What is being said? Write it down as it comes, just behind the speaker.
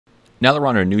Now that we're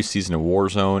on a new season of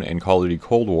Warzone and Call of Duty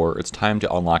Cold War, it's time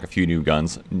to unlock a few new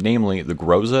guns, namely the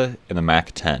Groza and the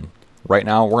Mac10. Right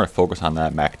now, we're going to focus on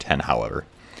that Mac10, however.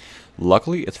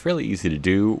 Luckily, it's fairly easy to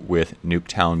do with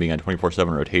Nuketown being on 24/7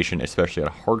 rotation, especially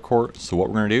at hardcore. So what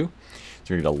we're going to do is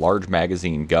we're going to get a large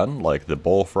magazine gun like the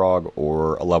Bullfrog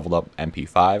or a leveled up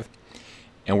MP5.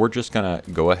 And we're just going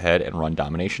to go ahead and run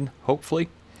Domination, hopefully,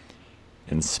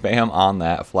 and spam on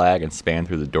that flag and spam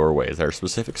through the doorways. There are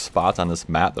specific spots on this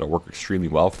map that will work extremely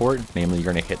well for it. Namely,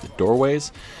 you're going to hit the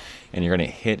doorways and you're going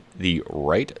to hit the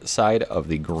right side of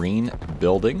the green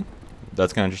building.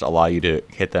 That's going to just allow you to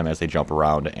hit them as they jump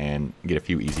around and get a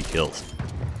few easy kills.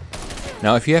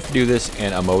 Now, if you have to do this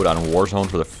in a mode on Warzone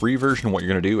for the free version, what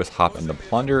you're going to do is hop into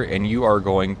Plunder and you are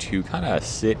going to kind of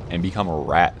sit and become a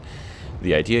rat.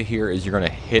 The idea here is you're going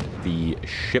to hit the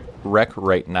shipwreck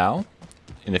right now.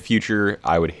 In the future,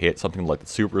 I would hit something like the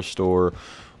Superstore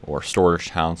or Storage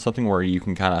Town, something where you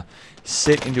can kind of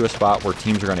sit into a spot where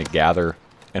teams are going to gather,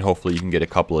 and hopefully you can get a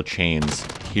couple of chains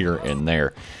here and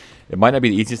there. It might not be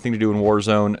the easiest thing to do in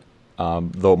Warzone,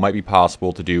 though it might be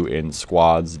possible to do in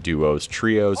squads, duos,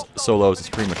 trios. Solos is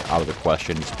pretty much out of the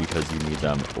question just because you need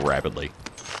them rapidly.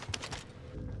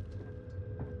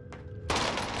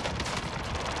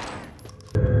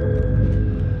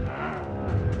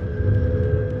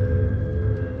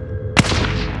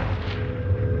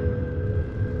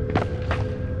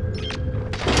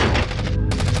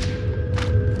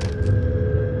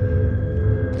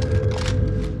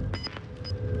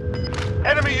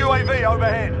 Enemy UAV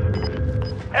overhead.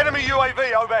 Enemy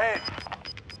UAV overhead.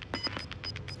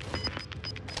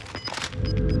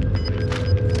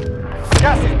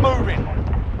 Gas is moving.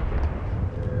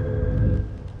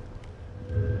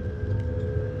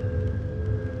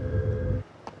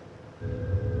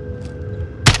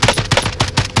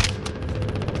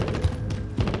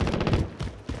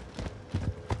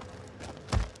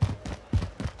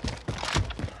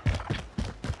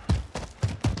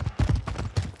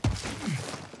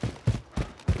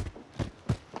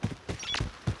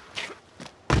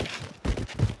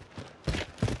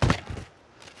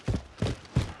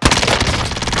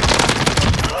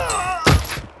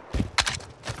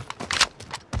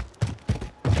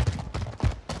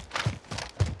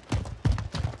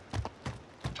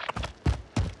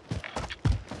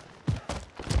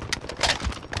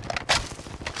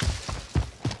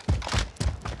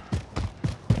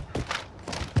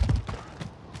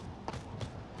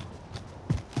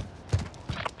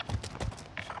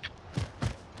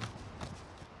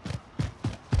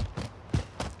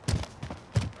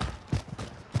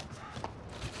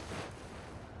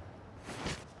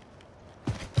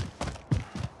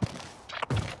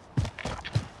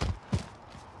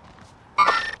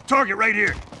 Target right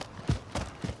here.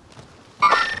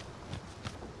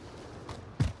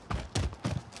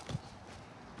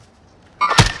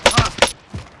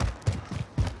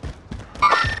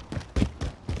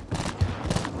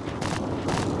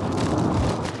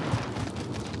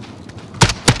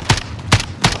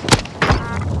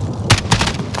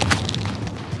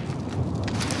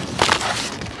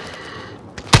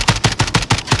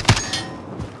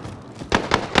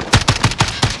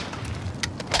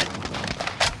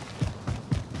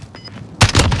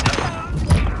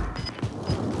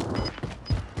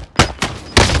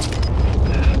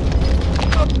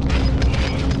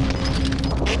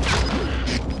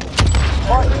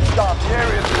 The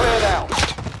area's cleared out.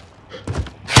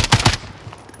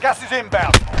 Gas is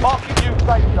inbound. Marking new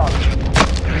safe zone.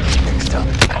 Next up.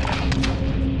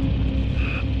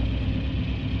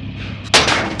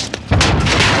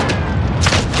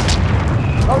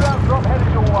 Loadout drop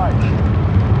headed your way.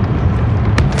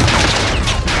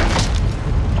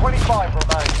 25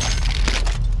 remain.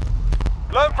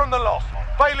 Learn from the loss.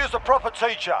 Failure's a proper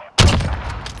teacher.